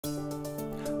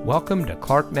Welcome to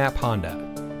Knapp Honda,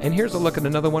 and here's a look at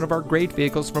another one of our great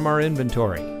vehicles from our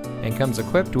inventory, and comes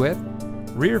equipped with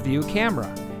rear view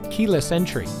camera, keyless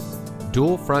entry,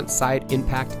 dual front side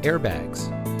impact airbags,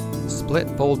 split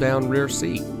fold down rear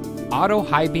seat, auto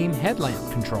high beam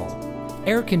headlamp control,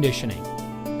 air conditioning,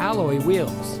 alloy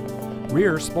wheels,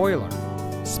 rear spoiler,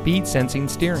 speed sensing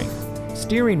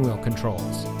steering wheel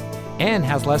controls, and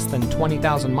has less than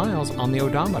 20,000 miles on the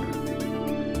odometer.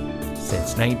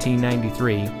 Since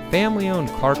 1993, family-owned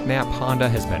Knapp Honda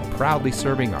has been proudly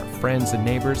serving our friends and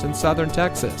neighbors in southern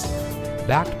Texas.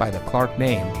 Backed by the Clark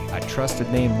name, a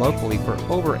trusted name locally for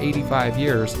over 85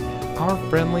 years, our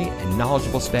friendly and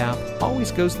knowledgeable staff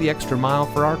always goes the extra mile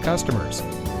for our customers.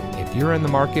 If you're in the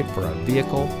market for a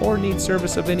vehicle or need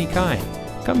service of any kind,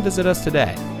 come visit us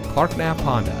today. Knapp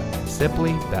Honda,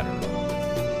 simply better.